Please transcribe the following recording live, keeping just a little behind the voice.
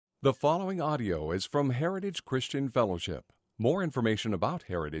The following audio is from Heritage Christian Fellowship. More information about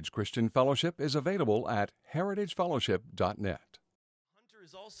Heritage Christian Fellowship is available at heritagefellowship.net. Hunter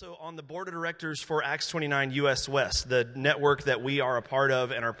is also on the board of directors for Acts 29 US West, the network that we are a part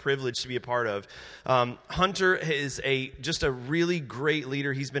of and are privileged to be a part of. Hunter is just a really great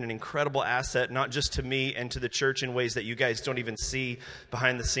leader. He's been an incredible asset, not just to me and to the church in ways that you guys don't even see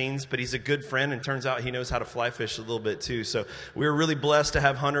behind the scenes, but he's a good friend, and turns out he knows how to fly fish a little bit too. So we're really blessed to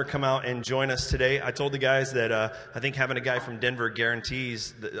have Hunter come out and join us today. I told the guys that I think having a guy from Denver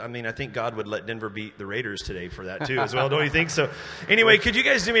guarantees, I think God would let Denver beat the Raiders today for that too as well, don't you think? So anyway, could you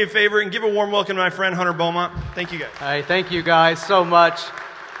guys do me a favor and give a warm welcome to my friend Hunter Beaumont? Thank you guys. Hey, thank you guys so much.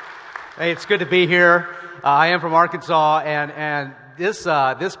 Hey, it's good to be here. I am from Arkansas, and this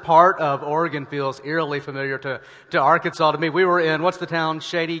part of Oregon feels eerily familiar to Arkansas to me. We were in, what's the town?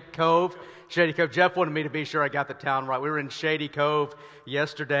 Shady Cove. Shady Cove. Jeff wanted me to be sure I got the town right. We were in Shady Cove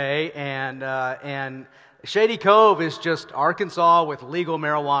yesterday, and Shady Cove is just Arkansas with legal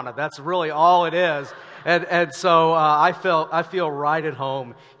marijuana. That's really all it is. And so I feel right at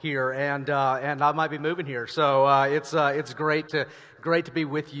home here, and I might be moving here. So it's great to be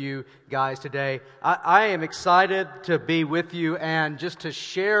with you guys today. I am excited to be with you and just to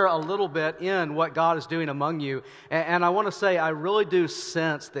share a little bit in what God is doing among you. And I want to say I really do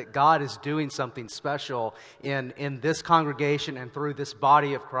sense that God is doing something special in this congregation and through this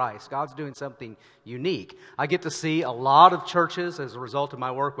body of Christ. God's doing something unique. I get to see a lot of churches as a result of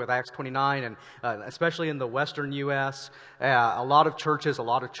my work with Acts 29, and especially in the western U.S., a lot of churches, a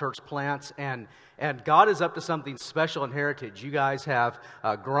lot of church plants, and God is up to something special in Heritage. You guys have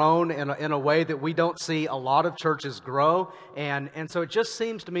grown in a way that we don't see a lot of churches grow, and so it just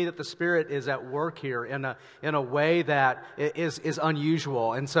seems to me that the Spirit is at work here in a way that is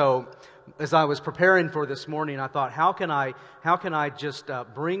unusual. And so, as I was preparing for this morning, I thought, how can I just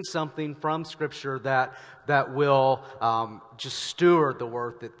bring something from Scripture that will just steward the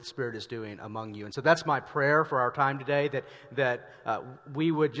work that the Spirit is doing among you. And so that's my prayer for our time today, that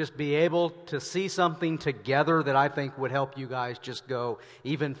we would just be able to see something together that I think would help you guys just go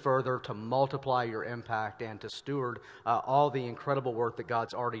even further to multiply your impact and to steward all the incredible work that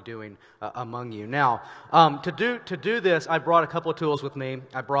God's already doing among you. Now, to do this, I brought a couple of tools with me.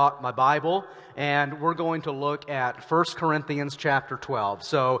 I brought my Bible, and we're going to look at 1 Corinthians chapter 12.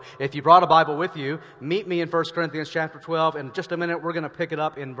 So if you brought a Bible with you, meet me in 1 Corinthians chapter 12. In just a minute, we're going to pick it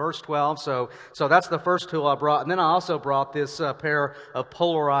up in verse 12. So that's the first tool I brought. And then I also brought this pair of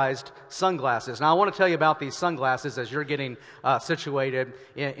polarized sunglasses. Now, I want to tell you about these sunglasses as you're getting situated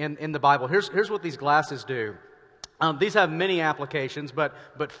in the Bible. Here's what these glasses do. These have many applications, but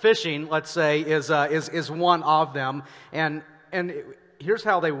fishing, let's say, is one of them. And here's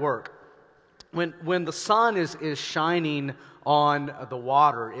how they work. When the sun is shining on the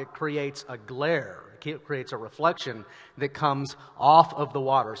water, it creates a glare. It creates a reflection that comes off of the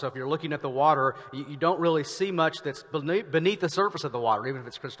water. So if you're looking at the water, you don't really see much that's beneath the surface of the water, even if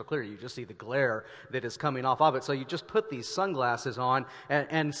it's crystal clear. You just see the glare that is coming off of it. So you just put these sunglasses on,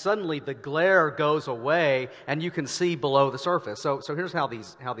 and suddenly the glare goes away, and you can see below the surface. So here's how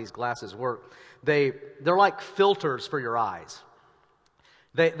these glasses work. They're like filters for your eyes.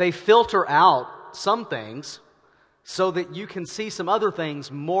 They filter out some things so that you can see some other things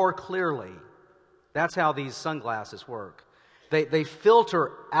more clearly. That's how these sunglasses work. They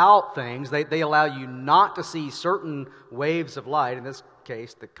filter out things. They allow you not to see certain waves of light, in this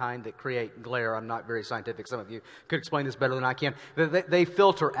case, the kind that create glare. I'm not very scientific. Some of you could explain this better than I can. They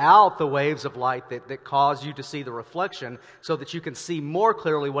filter out the waves of light that cause you to see the reflection so that you can see more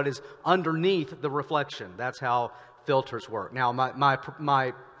clearly what is underneath the reflection. That's how filters work. Now,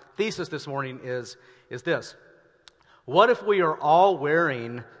 my thesis this morning is this. What if we are all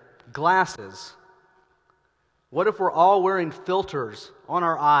wearing glasses? What if we're all wearing filters on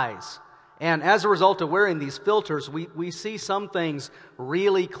our eyes? And as a result of wearing these filters, we see some things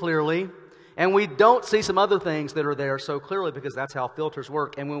really clearly, and we don't see some other things that are there so clearly, because that's how filters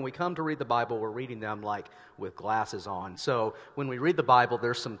work. And when we come to read the Bible, we're reading them like with glasses on. So when we read the Bible,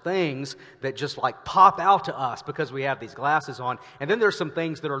 there's some things that just like pop out to us because we have these glasses on. And then there's some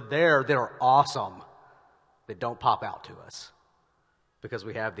things that are there that are awesome that don't pop out to us because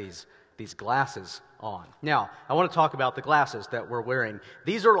we have these glasses on. Now, I want to talk about the glasses that we're wearing.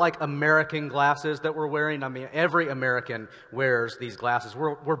 These are like American glasses that we're wearing. I mean, every American wears these glasses.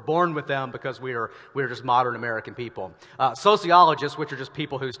 We're born with them because we're just modern American people. Sociologists, which are just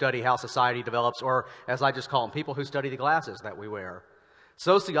people who study how society develops, or as I just call them, people who study the glasses that we wear.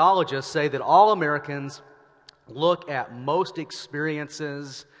 Sociologists say that all Americans look at most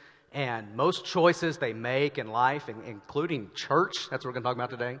experiences And most choices they make in life, including church, that's what we're going to talk about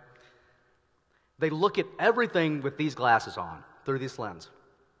today, they look at everything with these glasses on, through this lens.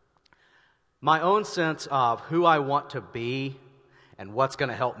 My own sense of who I want to be and what's going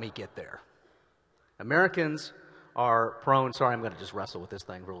to help me get there. Americans are prone, sorry, I'm going to just wrestle with this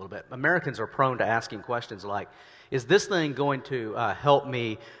thing for a little bit. Americans are prone to asking questions like, is this thing going to help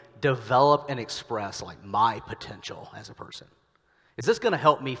me develop and express like my potential as a person? Is this going to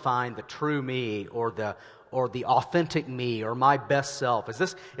help me find the true me or the authentic me or my best self? Is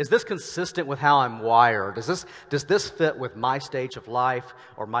this consistent with how I'm wired? Does this fit with my stage of life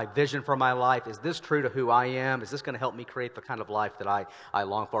or my vision for my life? Is this true to who I am? Is this going to help me create the kind of life that I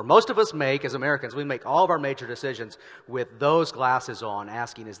long for? Most of us as Americans, we make all of our major decisions with those glasses on,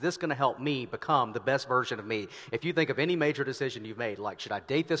 asking, is this going to help me become the best version of me? If you think of any major decision you've made, like should I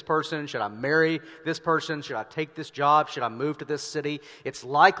date this person? Should I marry this person? Should I take this job? Should I move to this city? It's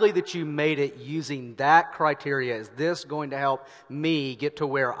likely that you made it using that criteria. Is this going to help me get to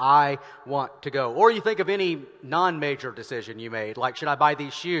where I want to go? Or you think of any non-major decision you made, like should I buy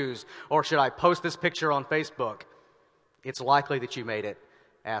these shoes or should I post this picture on Facebook? It's likely that you made it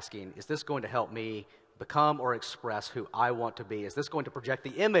asking, is this going to help me become or express who I want to be? Is this going to project the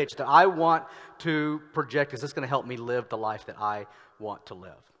image that I want to project? Is this going to help me live the life that I want to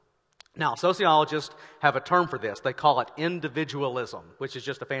live? Now, sociologists have a term for this. They call it individualism, which is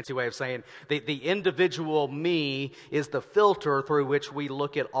just a fancy way of saying the individual me is the filter through which we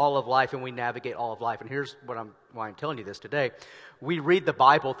look at all of life and we navigate all of life. And here's why I'm telling you this today. We read the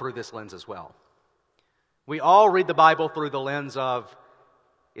Bible through this lens as well. We all read the Bible through the lens of,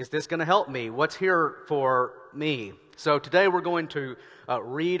 is this going to help me? What's here for me? So today we're going to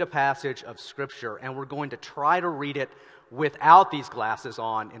read a passage of Scripture, and we're going to try to read it without these glasses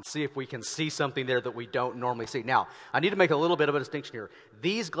on and see if we can see something there that we don't normally see. Now, I need to make a little bit of a distinction here.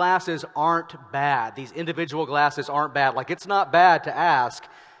 These glasses aren't bad. These individual glasses aren't bad. Like, it's not bad to ask,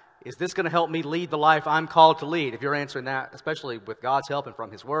 is this going to help me lead the life I'm called to lead? If you're answering that, especially with God's help and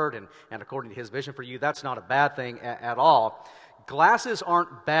from His Word and according to His vision for you, that's not a bad thing at all. Glasses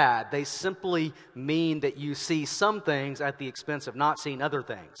aren't bad. They simply mean that you see some things at the expense of not seeing other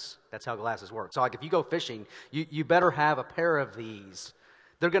things. That's how glasses work. So like if you go fishing, you better have a pair of these.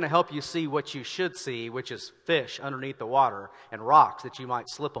 They're going to help you see what you should see, which is fish underneath the water and rocks that you might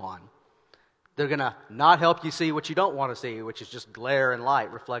slip on. They're going to not help you see what you don't want to see, which is just glare and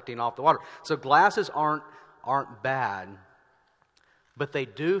light reflecting off the water. So glasses aren't bad, but they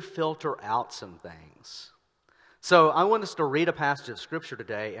do filter out some things. So I want us to read a passage of Scripture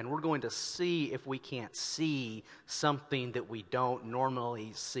today, and we're going to see if we can't see something that we don't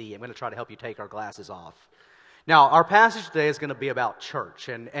normally see. I'm going to try to help you take our glasses off. Now, our passage today is going to be about church,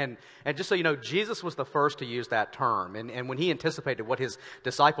 and just so you know, Jesus was the first to use that term, and when he anticipated what his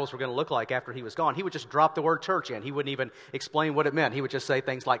disciples were going to look like after he was gone, he would just drop the word church in. He wouldn't even explain what it meant. He would just say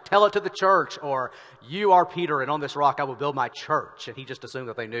things like, tell it to the church, or you are Peter, and on this rock I will build my church, and he just assumed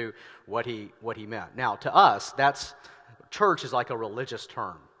that they knew what he meant. Now, to us, church is like a religious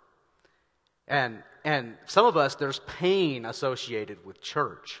term, and some of us, there's pain associated with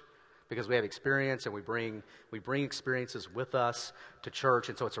church, because we have experience and we bring experiences with us to church,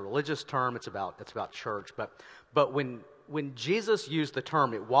 and so it's a religious term. It's about church. But when Jesus used the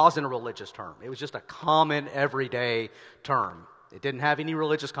term, it wasn't a religious term. It was just a common everyday term. It didn't have any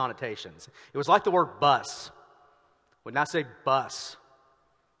religious connotations. It was like the word bus. When I say bus,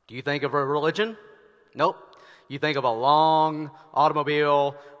 do you think of a religion? Nope. You think of a long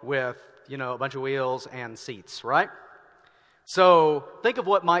automobile with a bunch of wheels and seats, right? So think of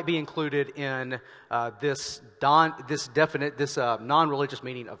what might be included in this non-religious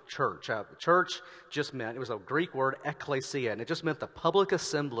meaning of church. Church just meant, it was a Greek word, ekklesia, and it just meant the public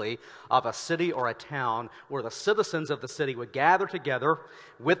assembly of a city or a town where the citizens of the city would gather together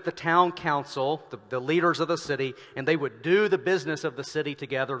with the town council, the leaders of the city, and they would do the business of the city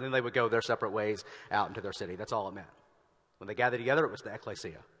together, and then they would go their separate ways out into their city. That's all it meant. When they gathered together, it was the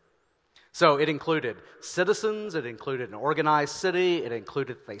ekklesia. So it included citizens, it included an organized city, it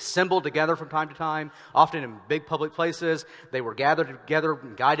included, they assembled together from time to time, often in big public places. They were gathered together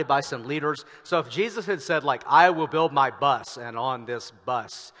and guided by some leaders. So if Jesus had said, like, I will build my bus, and on this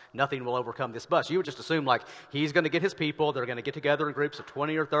bus, nothing will overcome this bus, you would just assume, like, he's going to get his people, they're going to get together in groups of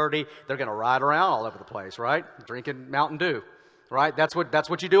 20 or 30, they're going to ride around all over the place, right? Drinking Mountain Dew, right? That's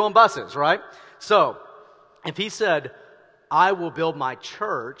what you do on buses, right? So if he said, I will build my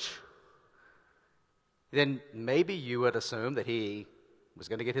church, then maybe you would assume that he was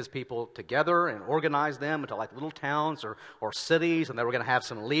going to get his people together and organize them into like little towns or cities, and they were going to have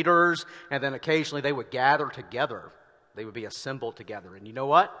some leaders, and then occasionally they would gather together. They would be assembled together. And you know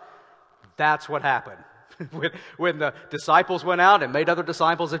what? That's what happened. When the disciples went out and made other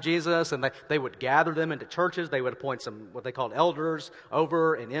disciples of Jesus, and they would gather them into churches, they would appoint some what they called elders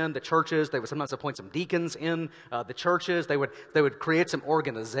over and in the churches. They would sometimes appoint some deacons in the churches. They would create some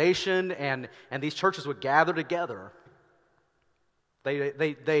organization, and these churches would gather together.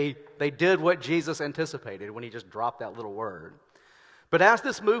 They did what Jesus anticipated when he just dropped that little word. But as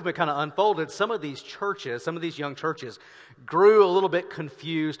this movement kind of unfolded, some of these churches, some of these young churches, grew a little bit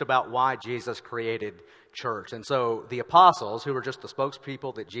confused about why Jesus created church. And so the apostles, who were just the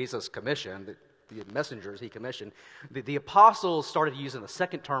spokespeople that Jesus commissioned, the messengers he commissioned, the apostles started using the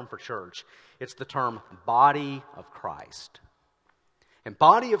second term for church. It's the term body of Christ. And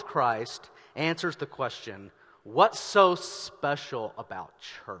body of Christ answers the question, what's so special about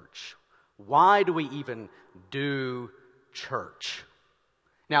church? Why do we even do church?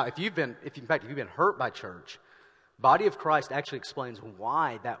 Now, if you've been hurt by church, body of Christ actually explains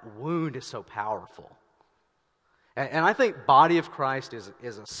why that wound is so powerful. And I think body of Christ is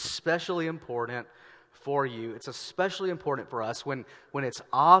especially important for you. It's especially important for us when it's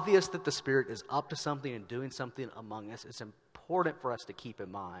obvious that the Spirit is up to something and doing something among us. It's important for us to keep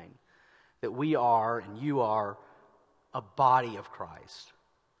in mind that we are and you are a body of Christ.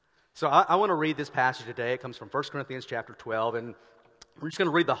 So I want to read this passage today. It comes from 1 Corinthians chapter 12, and we're just going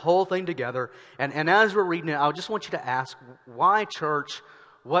to read the whole thing together. And as we're reading it, I just want you to ask, why church?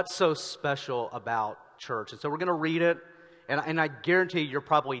 What's so special about church? And so we're going to read it, and I guarantee you're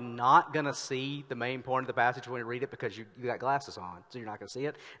probably not going to see the main point of the passage when you read it because you got glasses on, so you're not going to see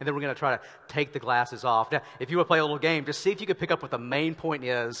it. And then we're going to try to take the glasses off. Now, if you want to play a little game, just see if you can pick up what the main point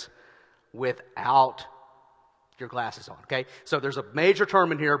is without your glasses on, okay? So there's a major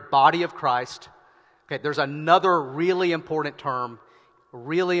term in here, body of Christ. Okay, there's another really important term,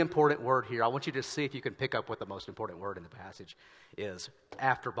 really important word here. I want you to see if you can pick up what the most important word in the passage is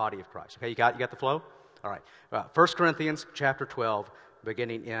after body of Christ. Okay, you got the flow? All right. 1 Corinthians chapter 12,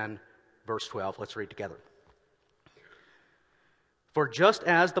 beginning in verse 12. Let's read together. For just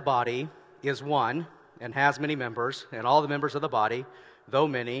as the body is one and has many members, and all the members of the body, though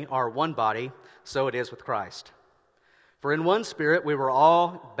many, are one body, so it is with Christ. For in one Spirit we were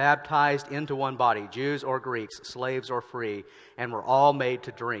all baptized into one body, Jews or Greeks, slaves or free, and were all made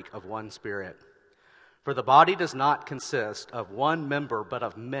to drink of one Spirit. For the body does not consist of one member, but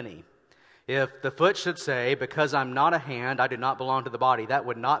of many. If the foot should say, because I'm not a hand, I do not belong to the body, that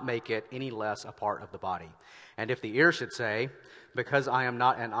would not make it any less a part of the body. And if the ear should say, because I am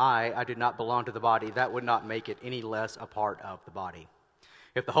not an eye, I do not belong to the body, that would not make it any less a part of the body.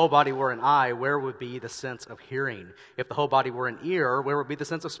 If the whole body were an eye, where would be the sense of hearing? If the whole body were an ear, where would be the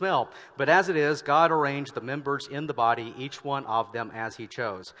sense of smell? But as it is, God arranged the members in the body, each one of them as he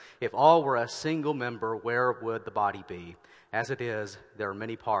chose. If all were a single member, where would the body be? As it is, there are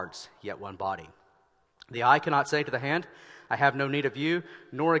many parts, yet one body. The eye cannot say to the hand, I have no need of you,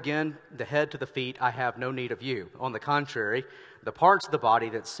 nor again the head to the feet, I have no need of you. On the contrary, the parts of the body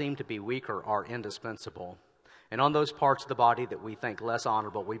that seem to be weaker are indispensable. And on those parts of the body that we think less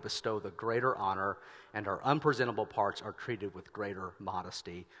honorable, we bestow the greater honor, and our unpresentable parts are treated with greater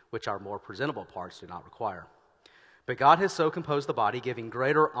modesty, which our more presentable parts do not require. But God has so composed the body, giving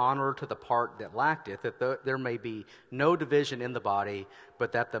greater honor to the part that lacked it, that there may be no division in the body,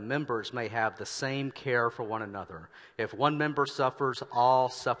 but that the members may have the same care for one another. If one member suffers, all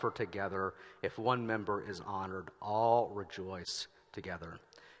suffer together. If one member is honored, all rejoice together.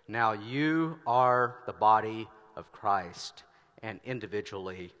 Now you are the body of Christ, and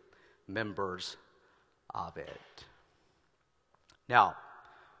individually members of it. Now,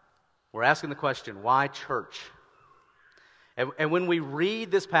 we're asking the question, why church? And when we read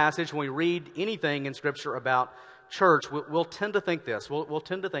this passage, when we read anything in Scripture about church, we'll tend to think this. We'll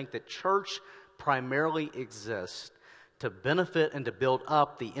tend to think that church primarily exists to benefit and to build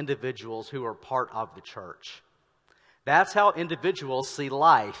up the individuals who are part of the church. That's how individuals see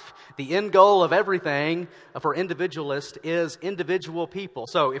life. The end goal of everything for individualists is individual people.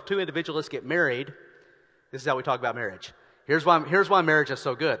 So if two individualists get married, this is how we talk about marriage. Here's why marriage is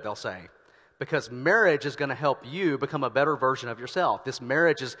so good, they'll say. Because marriage is going to help you become a better version of yourself. This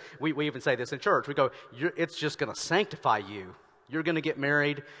marriage is, we even say this in church. We go, it's just going to sanctify you. You're going to get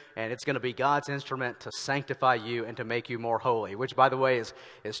married, and it's going to be God's instrument to sanctify you and to make you more holy, which, by the way,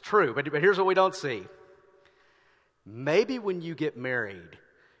 is true. But here's what we don't see. Maybe when you get married,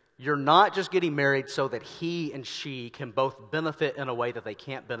 you're not just getting married so that he and she can both benefit in a way that they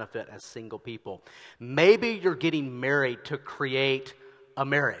can't benefit as single people. Maybe you're getting married to create a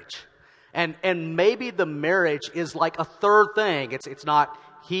marriage. And maybe the marriage is like a third thing. It's not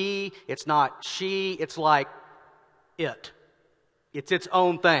he, it's not she, it's like it. It's its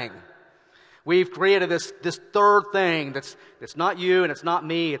own thing. We've created this third thing that's not you and it's not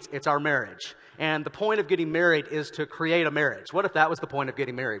me, it's our marriage. And the point of getting married is to create a marriage. What if that was the point of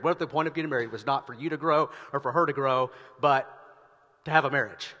getting married? What if the point of getting married was not for you to grow or for her to grow, but to have a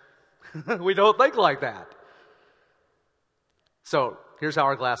marriage? We don't think like that. So here's how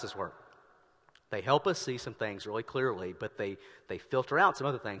our glasses work. They help us see some things really clearly, but they filter out some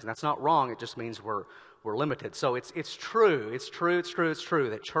other things. And that's not wrong. It just means we're limited. So it's true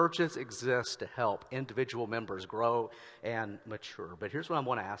that churches exist to help individual members grow and mature. But here's what I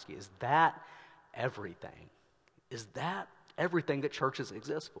want to ask you. Is that everything? Is that everything that churches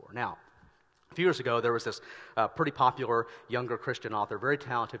exist for? Now, a few years ago, there was this pretty popular younger Christian author, very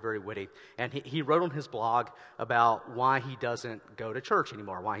talented, very witty, and he wrote on his blog about why he doesn't go to church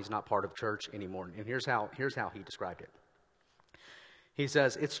anymore, why he's not part of church anymore. And here's how he described it. He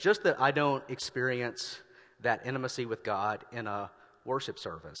says, "It's just that I don't experience that intimacy with God in a worship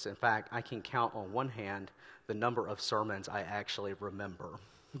service. In fact, I can count on one hand the number of sermons I actually remember."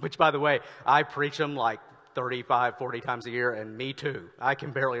 Which, by the way, I preach them like 35, 40 times a year, and me too. I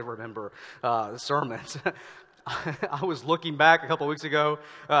can barely remember sermons. I was looking back a couple of weeks ago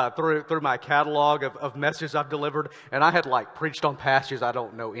through my catalog of messages I've delivered, and I had like preached on passages I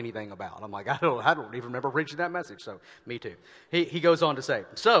don't know anything about. I'm like, I don't even remember preaching that message, so me too. He goes on to say,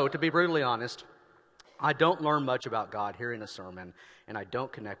 "So, to be brutally honest, I don't learn much about God hearing a sermon, and I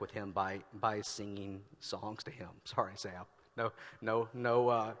don't connect with Him by singing songs to Him." Sorry, Sam.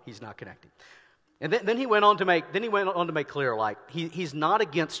 No, he's not connecting. And then he went on to make clear, like, he's not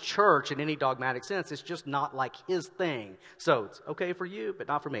against church in any dogmatic sense. It's just not like his thing. So it's okay for you, but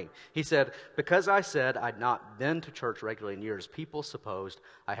not for me. He said, "Because I said I'd not been to church regularly in years, people supposed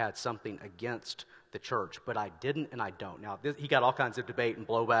I had something against the church, but I didn't and I don't." Now, he got all kinds of debate and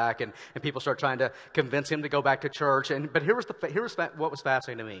blowback, and people start trying to convince him to go back to church. But here's what was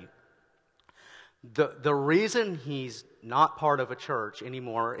fascinating to me. The reason he's not part of a church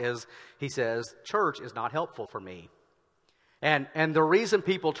anymore is, he says, church is not helpful for me. And the reason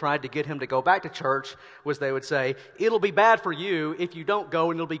people tried to get him to go back to church was they would say, it'll be bad for you if you don't go,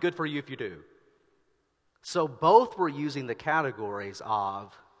 and it'll be good for you if you do. So both were using the categories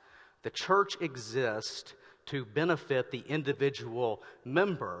of the church exists to benefit the individual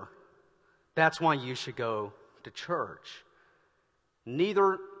member. That's why you should go to church.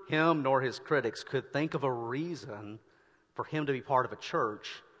 Neither him nor his critics could think of a reason for him to be part of a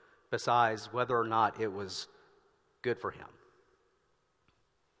church besides whether or not it was good for him.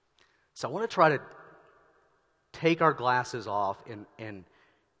 So I want to try to take our glasses off and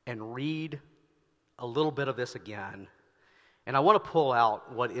read a little bit of this again. And I want to pull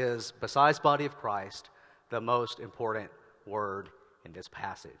out what is, besides body of Christ, the most important word in this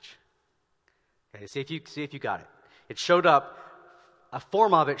passage. Okay, see if you got it. It showed up. A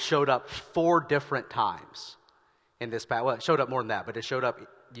form of it showed up 4 different times in this passage. Well, it showed up more than that, but it showed up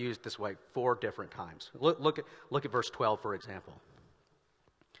used this way 4 different times. Look at verse 12, for example.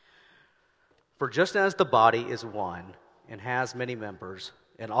 "For just as the body is one and has many members,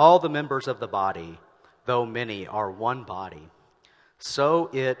 and all the members of the body, though many, are one body, so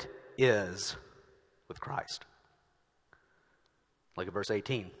it is with Christ." Look at verse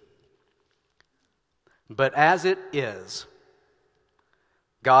 18. "But as it is,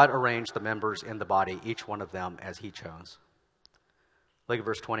 God arranged the members in the body, each one of them as He chose." Look at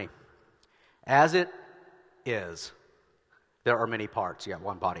verse 20. "As it is, there are many parts, yet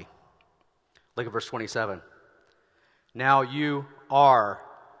one body." Look at verse 27. "Now you are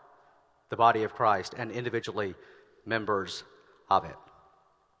the body of Christ and individually members of it."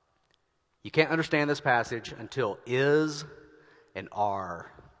 You can't understand this passage until "is" and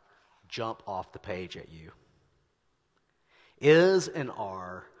 "are" jump off the page at you. Is and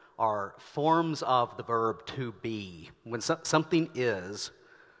are forms of the verb to be. When something is,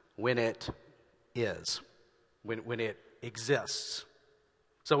 when it is, when it exists.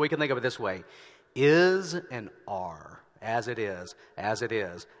 So we can think of it this way. Is and are, as it is, as it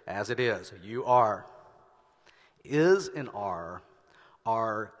is, as it is. You are. Is and are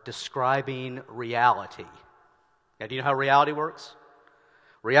describing reality. Now, do you know how reality works?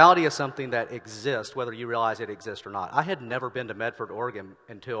 Reality is something that exists, whether you realize it exists or not. I had never been to Medford, Oregon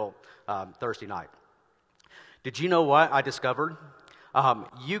until Thursday night. Did you know what I discovered?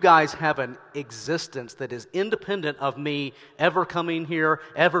 You guys have an existence that is independent of me ever coming here,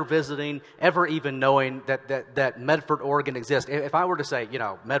 ever visiting, ever even knowing that Medford, Oregon exists. If I were to say,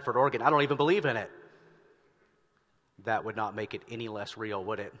 Medford, Oregon, I don't even believe in it, that would not make it any less real,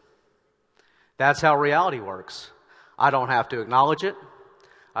 would it? That's how reality works. I don't have to acknowledge it.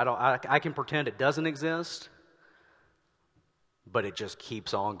 I can pretend it doesn't exist, but it just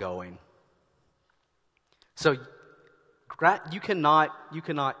keeps on going. So you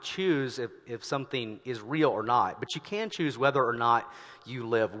cannot choose if something is real or not, but you can choose whether or not you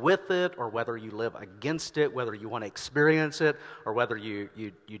live with it or whether you live against it, whether you want to experience it or whether you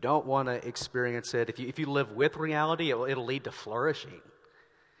don't want to experience it. If you live with reality, it'll lead to flourishing.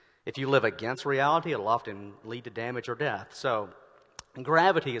 If you live against reality, it'll often lead to damage or death. So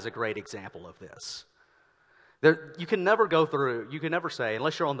gravity is a great example of this. You can never say,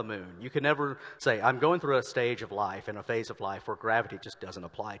 unless you're on the moon, you can never say, I'm going through a stage of life and a phase of life where gravity just doesn't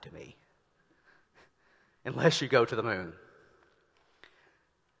apply to me. Unless you go to the moon.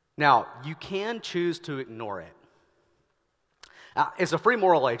 Now, you can choose to ignore it. As a free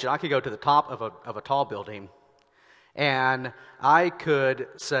moral agent, I could go to the top of a tall building and I could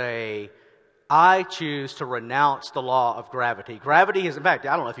say, I choose to renounce the law of gravity. Gravity is, in fact,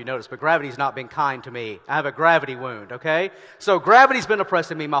 I don't know if you noticed, but gravity's not been kind to me. I have a gravity wound, okay? So gravity's been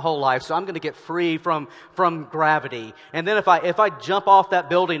oppressing me my whole life, so I'm going to get free from gravity. And then if I jump off that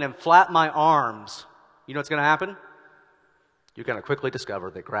building and flap my arms, you know what's going to happen? You're going to quickly discover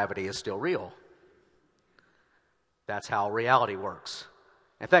that gravity is still real. That's how reality works.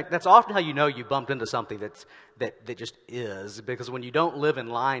 In fact, that's often how you know you bumped into something that just is, because when you don't live in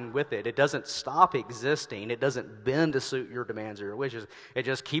line with it, it doesn't stop existing. It doesn't bend to suit your demands or your wishes. It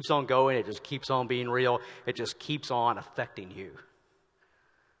just keeps on going. It just keeps on being real. It just keeps on affecting you.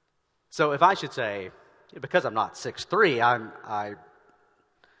 So if I should say, because I'm not 6'3",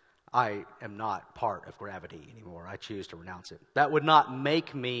 I am not part of gravity anymore. I choose to renounce it. That would not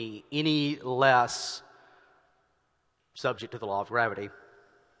make me any less subject to the law of gravity.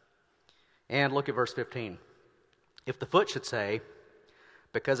 And look at verse 15. If the foot should say,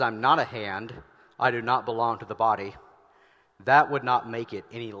 because I'm not a hand, I do not belong to the body, that would not make it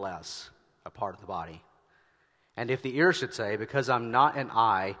any less a part of the body. And if the ear should say, because I'm not an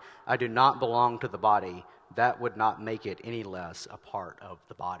eye, I do not belong to the body, that would not make it any less a part of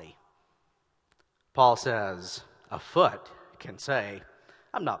the body. Paul says, a foot can say,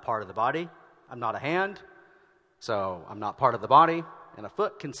 I'm not part of the body, I'm not a hand, so I'm not part of the body, and a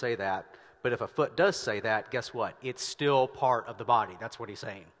foot can say that. But if a foot does say that, guess what? It's still part of the body. That's what he's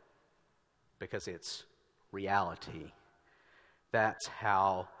saying. Because it's reality. That's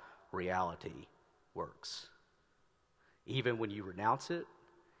how reality works. Even when you renounce it,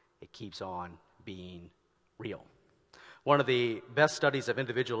 it keeps on being real. One of the best studies of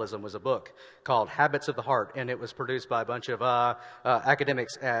individualism was a book called Habits of the Heart, and it was produced by a bunch of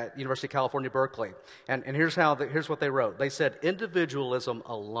academics at University of California, Berkeley. And here's what they wrote. They said, individualism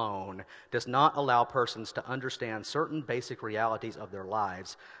alone does not allow persons to understand certain basic realities of their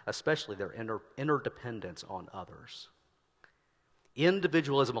lives, especially their interdependence on others.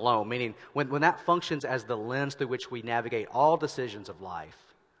 Individualism alone, meaning when that functions as the lens through which we navigate all decisions of life,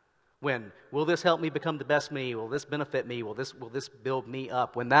 when, will this help me become the best me? Will this benefit me? Will this build me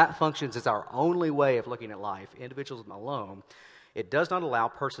up? When that functions as our only way of looking at life, individualism alone, it does not allow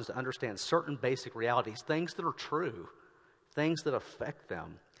persons to understand certain basic realities, things that are true, things that affect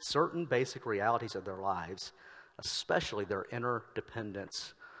them, certain basic realities of their lives, especially their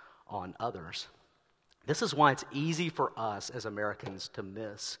interdependence on others. This is why it's easy for us as Americans to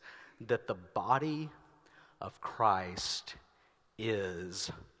miss that the body of Christ is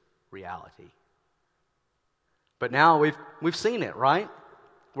reality. But now we've seen it, right?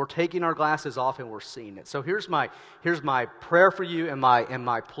 We're taking our glasses off and we're seeing it. So here's my prayer for you and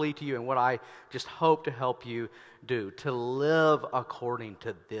my plea to you and what I just hope to help you do, to live according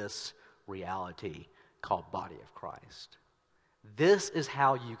to this reality called body of Christ. This is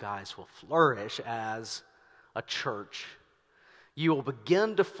how you guys will flourish as a church. You will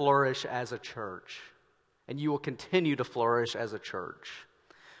begin to flourish as a church, and you will continue to flourish as a church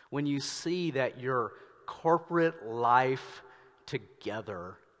when you see that your corporate life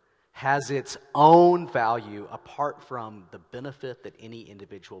together has its own value apart from the benefit that any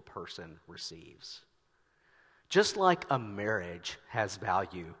individual person receives. Just like a marriage has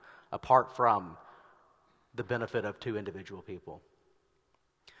value apart from the benefit of two individual people.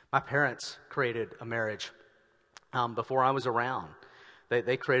 My parents created a marriage before I was around.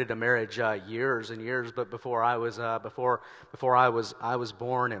 They created a marriage years and years, but before I was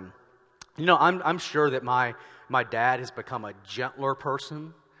born. And you know, I'm sure that my dad has become a gentler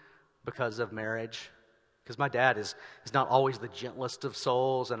person because of marriage. Because my dad is not always the gentlest of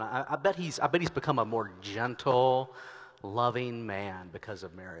souls, and I bet he's become a more gentle, loving man because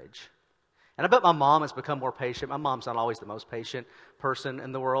of marriage. And I bet my mom has become more patient. My mom's not always the most patient person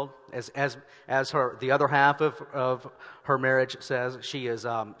in the world. As the other half of her marriage says,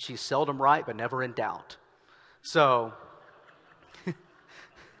 she's seldom right but never in doubt. So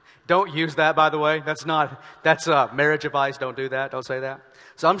Don't use that, by the way. That's marriage advice. Don't do that. Don't say that.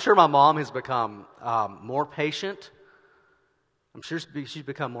 So I'm sure my mom has become more patient. I'm sure she's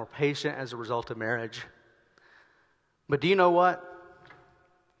become more patient as a result of marriage. But do you know what?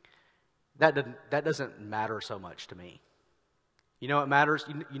 That doesn't matter so much to me. You know what matters?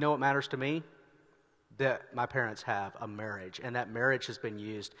 You know what matters to me? That my parents have a marriage, and that marriage has been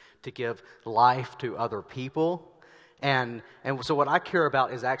used to give life to other people. And so what I care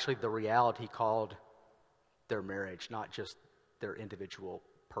about is actually the reality called their marriage, not just their individual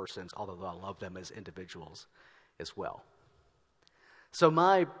persons, although I love them as individuals as well. So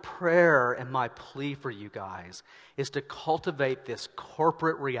my prayer and my plea for you guys is to cultivate this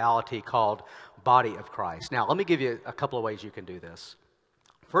corporate reality called body of Christ. Now, let me give you a couple of ways you can do this.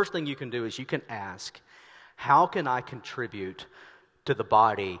 First thing you can do is you can ask, how can I contribute to the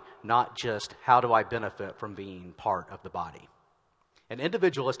body, not just how do I benefit from being part of the body? An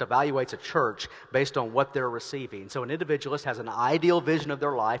individualist evaluates a church based on what they're receiving. So an individualist has an ideal vision of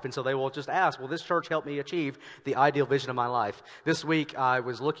their life, and so they will just ask, will this church help me achieve the ideal vision of my life? This week, I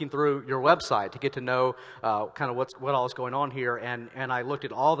was looking through your website to get to know kind of what all is going on here, and I looked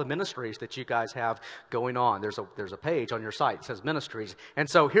at all the ministries that you guys have going on. There's a page on your site that says ministries. And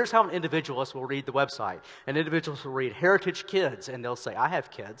so here's how an individualist will read the website. An individualist will read Heritage Kids, and they'll say, I have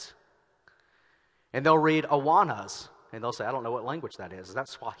kids. And they'll read Awanas. And they'll say, I don't know what language that is. Is that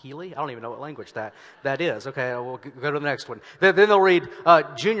Swahili? I don't even know what language that is. Okay, we'll go to the next one. Then they'll read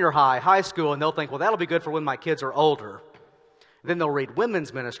junior high, high school, and they'll think, well, that'll be good for when my kids are older. Then they'll read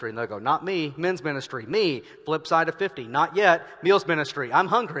women's ministry, and they'll go, not me. Men's ministry, me. Flip side of 50, not yet. Meals ministry, I'm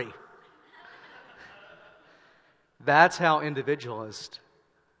hungry. That's how individualists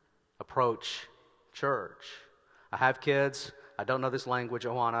approach church. I have kids. I don't know this language,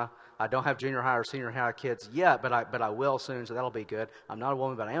 Awana. I don't have junior high or senior high kids yet, but I will soon, so that'll be good. I'm not a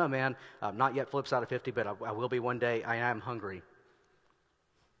woman, but I am a man. I'm not yet flip side of 50, but I will be one day. I am hungry.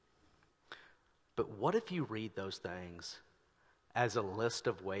 But what if you read those things as a list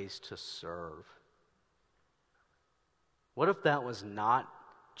of ways to serve? What if that was not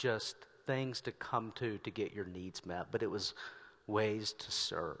just things to come to get your needs met, but it was ways to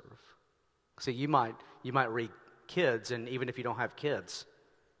serve? See, you might read kids, and even if you don't have kids,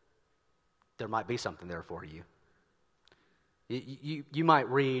 there might be something there for you. You might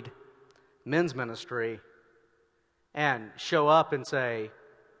read men's ministry and show up and say,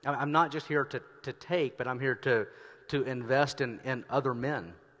 I'm not just here to take, but I'm here to invest in other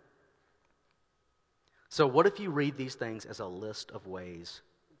men. So what if you read these things as a list of ways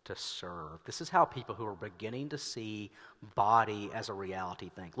to serve? This is how people who are beginning to see body as a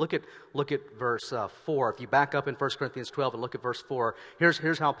reality think. Look at verse 4. If you back up in 1 Corinthians 12 and look at verse 4,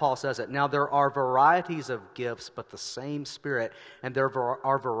 here's how Paul says it. Now there are varieties of gifts, but the same Spirit, and there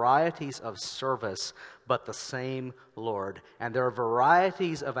are varieties of service, but the same Lord. And there are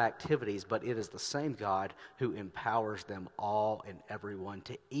varieties of activities, but it is the same God who empowers them all and everyone.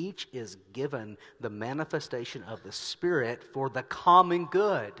 To each is given the manifestation of the Spirit for the common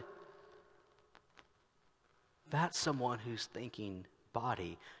good. That's someone who's thinking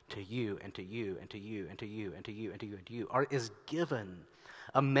body to you and to you and to you and to you and to you and to you and to you, is given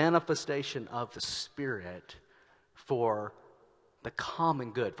a manifestation of the Spirit for the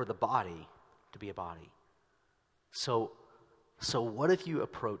common good, for the body to be a body. So what if you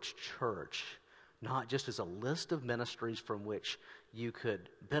approach church not just as a list of ministries from which you could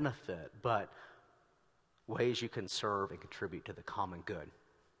benefit, but ways you can serve and contribute to the common good?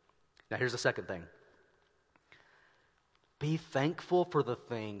 Now here's the second thing. Be thankful for the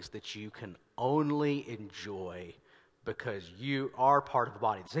things that you can only enjoy because you are part of the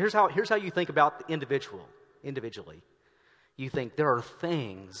body. So here's how you think about the individually. You think there are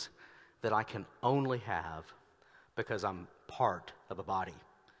things that I can only have because I'm part of a body.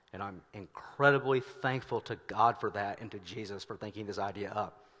 And I'm incredibly thankful to God for that and to Jesus for thinking this idea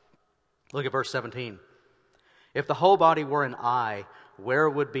up. Look at verse 17. If the whole body were an eye, where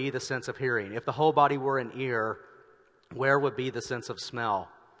would be the sense of hearing? If the whole body were an ear, where would be the sense of smell?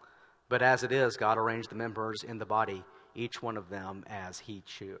 But as it is, God arranged the members in the body, each one of them as he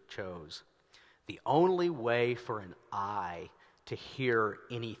chose. The only way for an eye to hear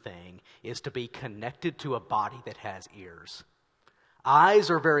anything is to be connected to a body that has ears. Eyes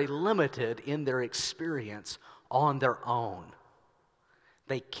are very limited in their experience on their own.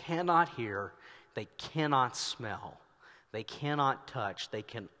 They cannot hear, they cannot smell, they cannot touch, they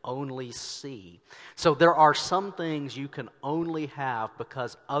can only see. So there are some things you can only have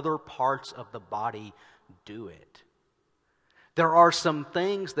because other parts of the body do it. There are some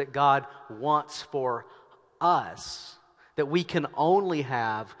things that God wants for us that we can only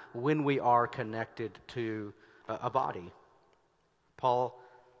have when we are connected to a body. Paul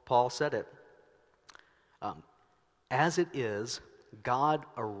said it. As it is, God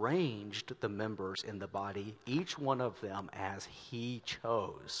arranged the members in the body, each one of them as He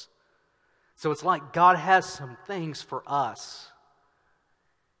chose. So it's like God has some things for us,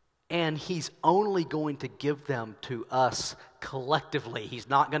 and He's only going to give them to us collectively. He's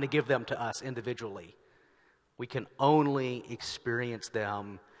not going to give them to us individually. We can only experience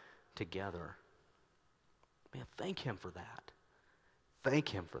them together. Man, thank Him for that. Thank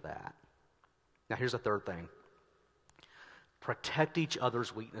Him for that. Now here's the third thing. Protect each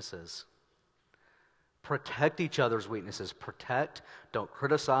other's weaknesses. Protect each other's weaknesses. Protect, don't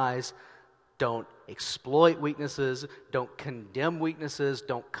criticize, don't exploit weaknesses, don't condemn weaknesses,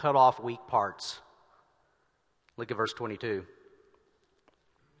 don't cut off weak parts. Look at verse 22.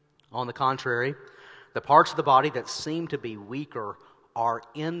 On the contrary, the parts of the body that seem to be weaker are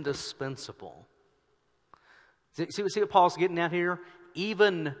indispensable. See what Paul's getting at here?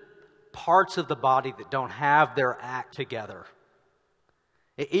 Even parts of the body that don't have their act together.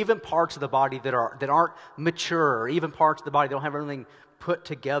 Even parts of the body that aren't mature, even parts of the body that don't have everything put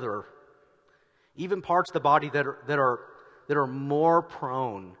together. Even parts of the body that are more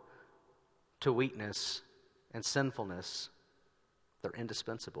prone to weakness and sinfulness, they're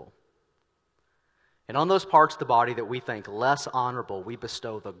indispensable. And on those parts of the body that we think less honorable, we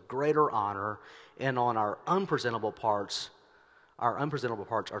bestow the greater honor, and on our unpresentable parts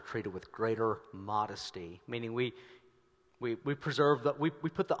are treated with greater modesty, meaning we preserve we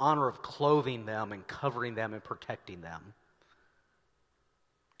put the honor of clothing them and covering them and protecting them,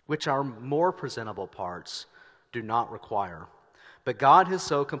 which our more presentable parts do not require. But God has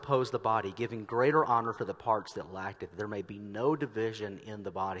so composed the body, giving greater honor to the parts that lacked it, that there may be no division in the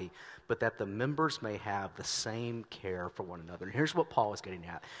body, but that the members may have the same care for one another. And here's what Paul is getting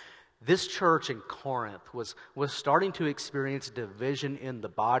at. This church in Corinth was starting to experience division in the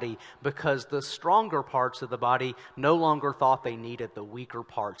body because the stronger parts of the body no longer thought they needed the weaker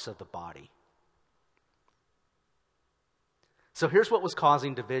parts of the body. So here's what was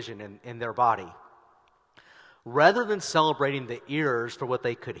causing division in their body. Rather than celebrating the ears for what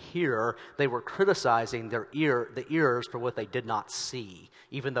they could hear, they were criticizing the ears for what they did not see,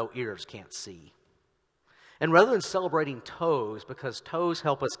 even though ears can't see. And rather than celebrating toes, because toes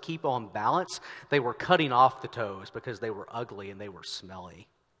help us keep on balance, they were cutting off the toes because they were ugly and they were smelly.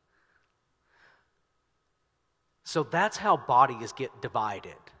 So that's how bodies get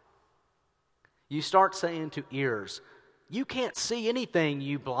divided. You start saying to ears, "You can't see anything,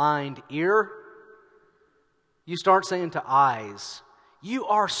 you blind ear." You start saying to eyes, "You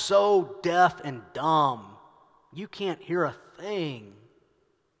are so deaf and dumb, you can't hear a thing."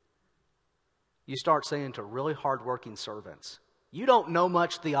 You start saying to really hardworking servants, "You don't know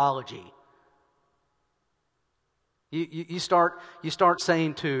much theology." You start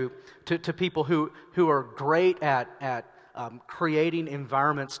saying to people who are great at creating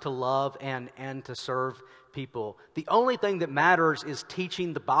environments to love and to serve people, "The only thing that matters is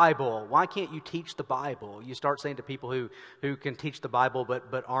teaching the Bible. Why can't you teach the Bible?" You start saying to people who can teach the Bible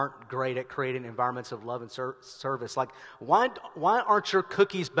but aren't great at creating environments of love and service, like, why aren't your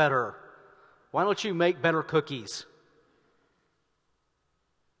cookies better? Why don't you make better cookies?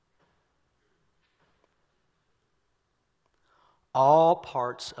 All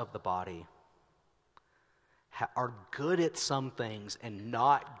parts of the body are good at some things and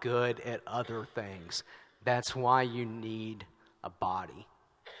not good at other things. That's why you need a body.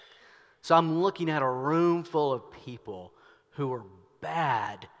 So I'm looking at a room full of people who are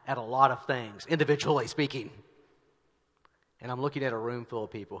bad at a lot of things, individually speaking. And I'm looking at a room full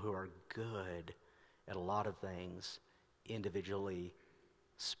of people who are good at a lot of things, individually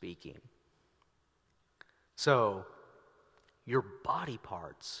speaking. So, your body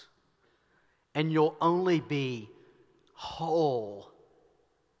parts, and you'll only be whole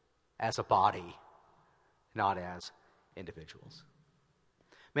as a body, not as individuals.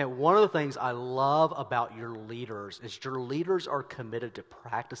 Man, one of the things I love about your leaders is your leaders are committed to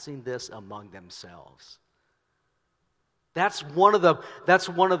practicing this among themselves. That's one of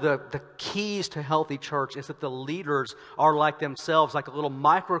the keys to healthy church, is that the leaders are like themselves, like a little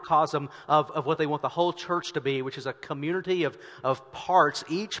microcosm of what they want the whole church to be, which is a community of parts,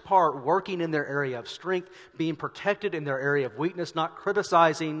 each part working in their area of strength, being protected in their area of weakness, not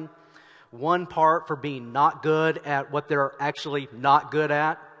criticizing one part for being not good at what they're actually not good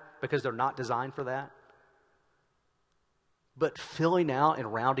at, because they're not designed for that. but filling out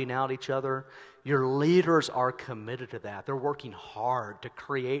and rounding out each other, your leaders are committed to that. They're working hard to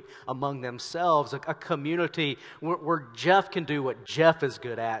create among themselves a community where Jeff can do what Jeff is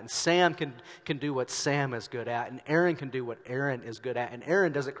good at, and Sam can do what Sam is good at, and Aaron can do what Aaron is good at. And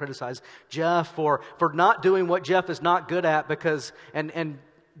Aaron doesn't criticize Jeff for not doing what Jeff is not good at, because and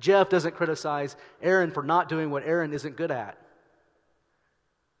Jeff doesn't criticize Aaron for not doing what Aaron isn't good at.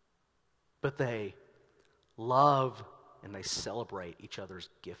 But they love and they celebrate each other's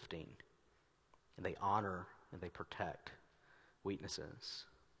gifting. And they honor and they protect weaknesses.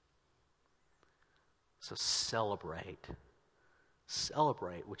 So celebrate.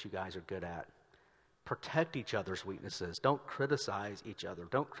 Celebrate what you guys are good at. Protect each other's weaknesses. Don't criticize each other.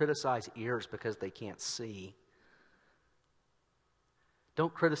 Don't criticize ears because they can't see.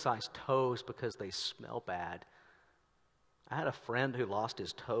 Don't criticize toes because they smell bad. I had a friend who lost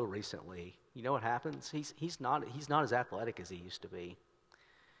his toe recently. You know what happens? He's not as athletic as he used to be.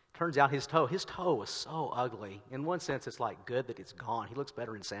 Turns out his toe was so ugly. In one sense, it's like good that it's gone. He looks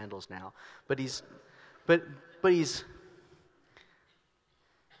better in sandals now. But his body's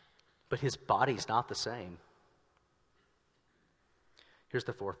not the same. Here's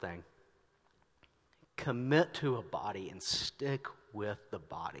the fourth thing. Commit to a body and stick with the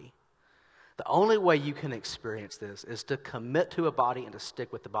body. The only way you can experience this is to commit to a body and to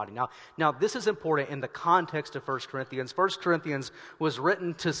stick with the body. Now this is important in the context of 1 Corinthians. 1 Corinthians was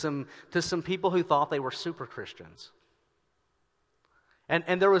written to some people who thought they were super Christians.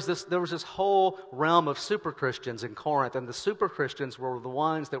 And there was this whole realm of super Christians in Corinth, and the super Christians were the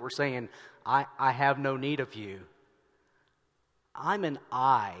ones that were saying, I have no need of you. I'm an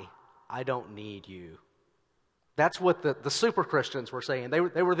I don't need you. That's what the super Christians were saying. They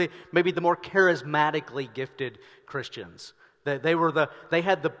were maybe the more charismatically gifted Christians. They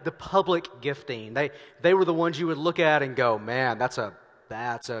had the public gifting. They were the ones you would look at and go, man, that's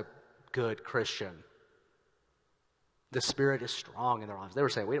a good Christian. The Spirit is strong in their lives. They were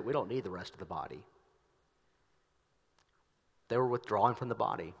saying, we don't need the rest of the body. They were withdrawing from the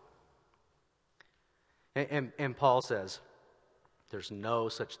body. And Paul says, there's no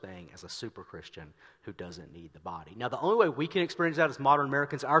such thing as a super Christian who doesn't need the body. Now, the only way we can experience that as modern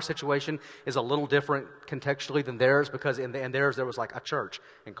Americans, our situation is a little different contextually than theirs, because in theirs there was like a church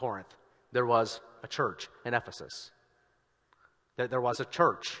in Corinth. There was a church in Ephesus. There was a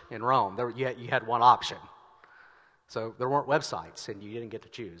church in Rome. You had one option. So there weren't websites, and you didn't get to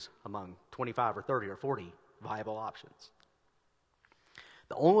choose among 25 or 30 or 40 viable options.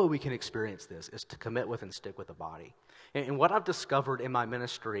 The only way we can experience this is to commit with and stick with the body. And what I've discovered in my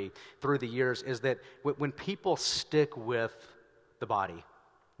ministry through the years is that when people stick with the body,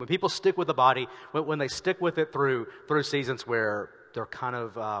 when people stick with the body, when they stick with it through seasons where they're kind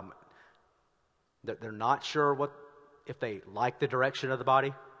of, they're not sure if they like the direction of the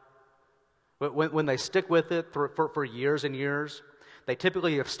body, when they stick with it for years and years, they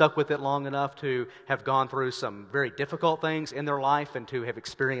typically have stuck with it long enough to have gone through some very difficult things in their life and to have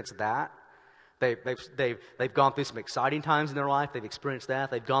experienced that. They've gone through some exciting times in their life. They've experienced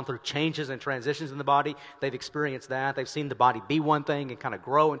that. They've gone through changes and transitions in the body. They've experienced that. They've seen the body be one thing and kind of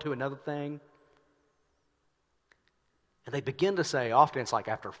grow into another thing. And they begin to say, often it's like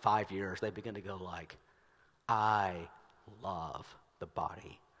after 5 years, they begin to go like, I love the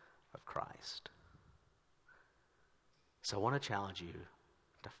body of Christ. So I want to challenge you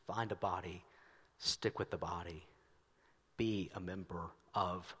to find a body, stick with the body, be a member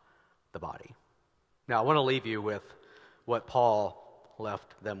of the body. Now, I want to leave you with what Paul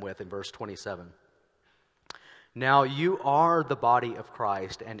left them with in verse 27. Now, you are the body of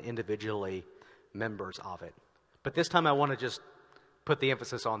Christ and individually members of it. But this time I want to just put the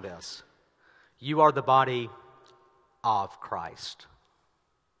emphasis on this. You are the body of Christ.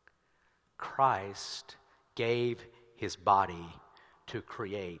 Christ gave his body to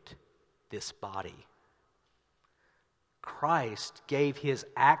create this body. Christ gave his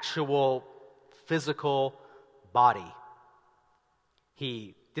actual physical body.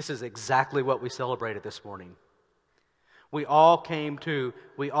 This is exactly what we celebrated this morning. We all came to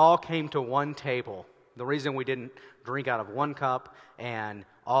one table. The reason we didn't drink out of one cup and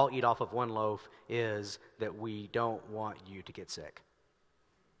all eat off of one loaf is that we don't want you to get sick.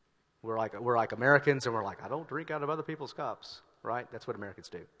 We're like Americans, and we're like, I don't drink out of other people's cups, right? That's what Americans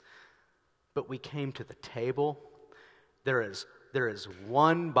do. But we came to the table. There is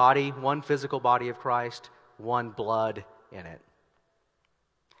one body, one physical body of Christ, one blood in it.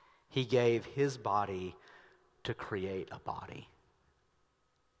 He gave his body to create a body.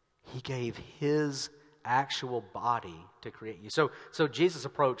 He gave his actual body to create you. So Jesus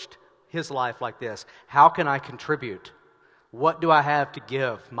approached his life like this. How can I contribute? What do I have to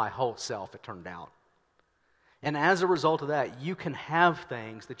give my whole self, it turned out. And as a result of that, you can have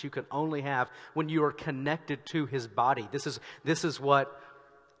things that you can only have when you are connected to his body. This is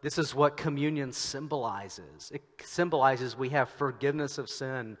what communion symbolizes. It symbolizes we have forgiveness of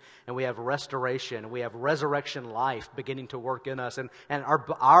sin, and we have restoration, and we have resurrection life beginning to work in us. And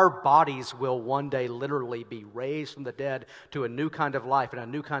our bodies will one day literally be raised from the dead to a new kind of life and a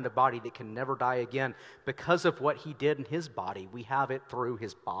new kind of body that can never die again. Because of what he did in his body, we have it through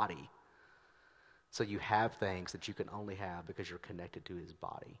his body. So you have things that you can only have because you're connected to his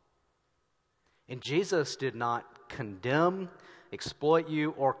body. And Jesus did not condemn, exploit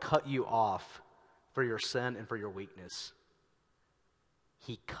you, or cut you off for your sin and for your weakness.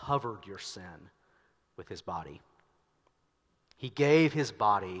 He covered your sin with his body. He gave his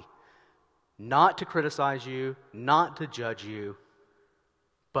body not to criticize you, not to judge you,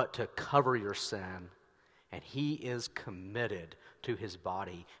 but to cover your sin. And he is committed to his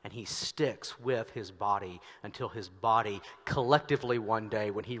body, and he sticks with his body until his body collectively one day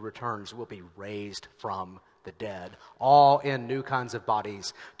when he returns will be raised from the dead, all in new kinds of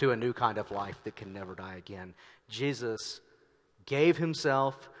bodies to a new kind of life that can never die again. Jesus gave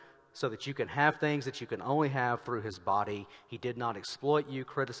himself so that you can have things that you can only have through his body. He did not exploit you,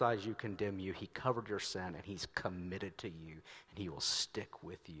 criticize you, condemn you. He covered your sin, and he's committed to you, and he will stick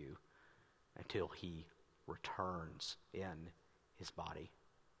with you until he returns in his body.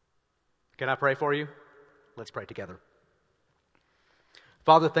 Can I pray for you? Let's pray together.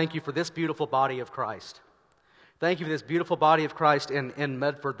 Father, thank you for this beautiful body of Christ. Thank you for this beautiful body of Christ in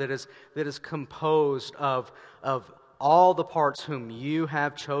Medford that is composed of all the parts whom you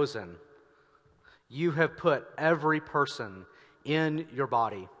have chosen. You have put every person in your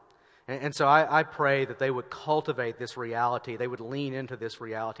body. And so I pray that they would cultivate this reality. They would lean into this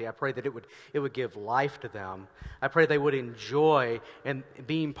reality. I pray that it would give life to them. I pray they would enjoy and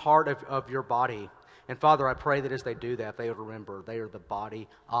being part of your body. And Father, I pray that as they do that, they would remember they are the body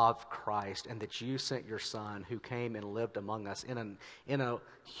of Christ, and that you sent your Son who came and lived among us in a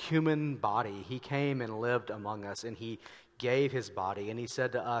human body. He came and lived among us, and he gave his body. And he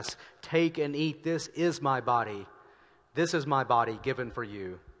said to us, "Take and eat. This is my body. This is my body given for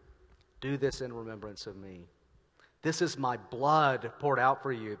you. Do this in remembrance of me. This is my blood poured out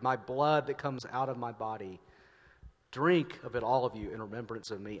for you, my blood that comes out of my body. Drink of it, all of you, in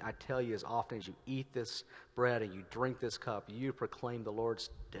remembrance of me." I tell you, as often as you eat this bread and you drink this cup, you proclaim the Lord's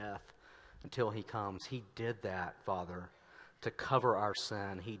death until he comes. He did that, Father, to cover our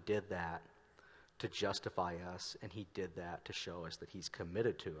sin. He did that to justify us, and he did that to show us that he's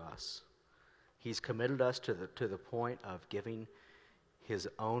committed to us. He's committed us to the point of giving his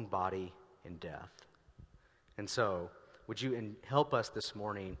own body in death. And so, would you help us this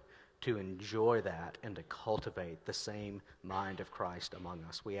morning to enjoy that and to cultivate the same mind of Christ among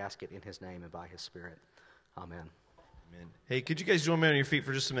us? We ask it in his name and by his Spirit. Amen. Amen. Hey, could you guys join me on your feet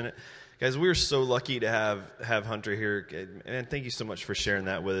for just a minute? Guys, we're so lucky to have Hunter here. And thank you so much for sharing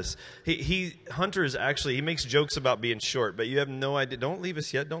that with us. Hunter is actually, he makes jokes about being short, but you have no idea. Don't leave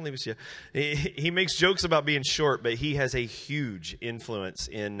us yet. He makes jokes about being short, but he has a huge influence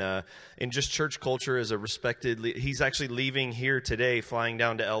in just church culture as a respected. He's actually leaving here today, flying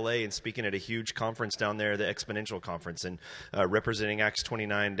down to LA and speaking at a huge conference down there, the Exponential Conference, and representing Acts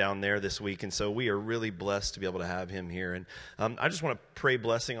 29 down there this week. And so we are really blessed to be able to have him here. And I just want to pray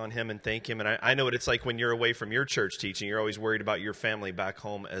blessing on him and thank him. And I know what it's like when you're away from your church teaching. You're always worried about your family back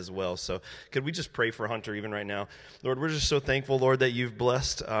home as well. So could we just pray for Hunter even right now? Lord, we're just so thankful, Lord, that you've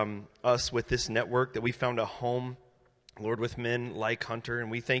blessed us with this network, that we found a home, Lord, with men like Hunter. And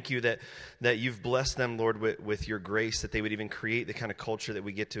we thank you that you've blessed them, Lord, with your grace, that they would even create the kind of culture that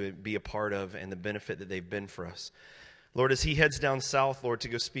we get to be a part of and the benefit that they've been for us. Lord, as he heads down south, Lord, to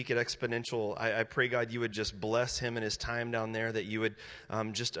go speak at Exponential, I pray, God, you would just bless him and his time down there, that you would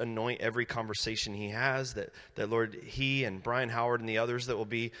just anoint every conversation he has, that Lord, he and Brian Howard and the others that will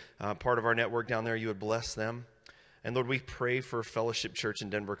be part of our network down there, you would bless them. And Lord, we pray for Fellowship Church in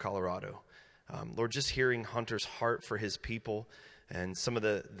Denver, Colorado. Lord, just hearing Hunter's heart for his people and some of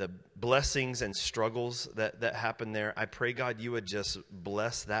the blessings and struggles that happen there, I pray, God, you would just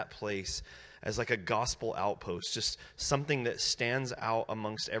bless that place as like a gospel outpost, just something that stands out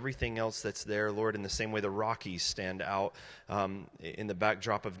amongst everything else that's there, Lord, in the same way the Rockies stand out in the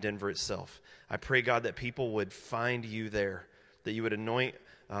backdrop of Denver itself. I pray, God, that people would find you there, that you would anoint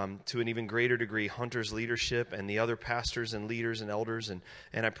to an even greater degree Hunter's leadership and the other pastors and leaders and elders. And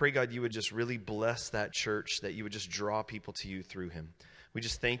I pray, God, you would just really bless that church, that you would just draw people to you through him. We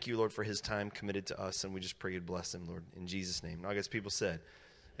just thank you, Lord, for his time committed to us, and we just pray you'd bless him, Lord, in Jesus' name. And I guess people said,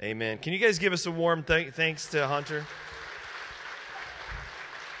 amen. Can you guys give us a warm thanks to Hunter?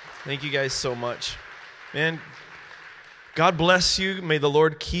 Thank you guys so much. Man, God bless you. May the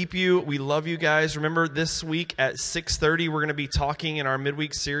Lord keep you. We love you guys. Remember, this week at 6:30, we're going to be talking in our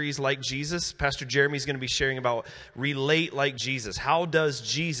midweek series, Like Jesus. Pastor Jeremy's going to be sharing about relate like Jesus. How does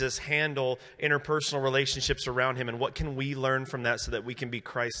Jesus handle interpersonal relationships around him, and what can we learn from that so that we can be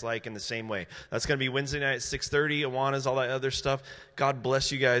Christ-like in the same way? That's going to be Wednesday night at 6:30. Awana's, all that other stuff. God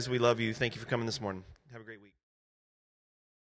bless you guys. We love you. Thank you for coming this morning. Have a great week.